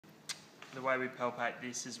the way we palpate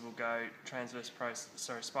this is we'll go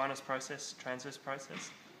spinous process, transverse process,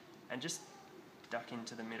 and just duck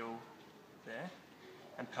into the middle there,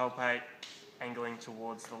 and palpate angling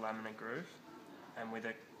towards the laminar groove, and with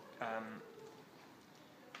a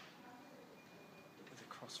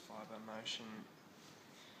cross fibre motion,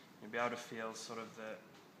 you'll be able to feel sort of the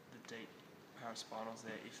deep paraspinals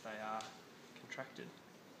there if they are contracted.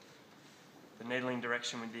 The needling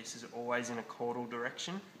direction with this is always in a caudal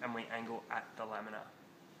direction, and we angle at the lamina.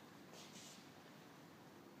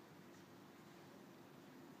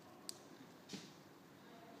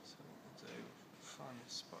 So what we'll do, find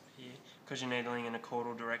this spot here. Because you're needling in a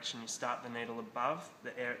caudal direction, you start the needle above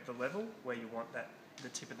the air at the level where you want the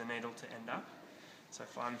tip of the needle to end up. So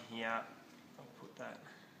if I'm here, I'll put that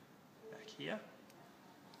back here.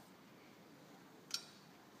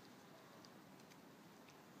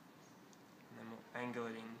 And then we'll angle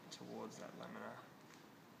it in towards that lamina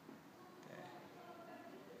there.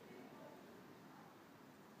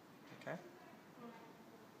 Okay?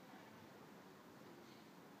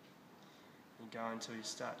 You go until you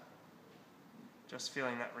start just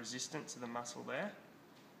feeling that resistance of the muscle there.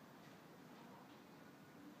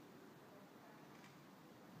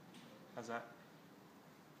 How's that?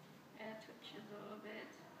 Yeah, it twitches a little bit.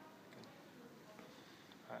 Good.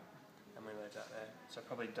 Alright, and we leave that there. So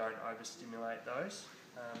probably don't overstimulate those,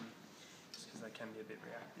 just because they can be a bit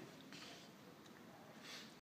reactive.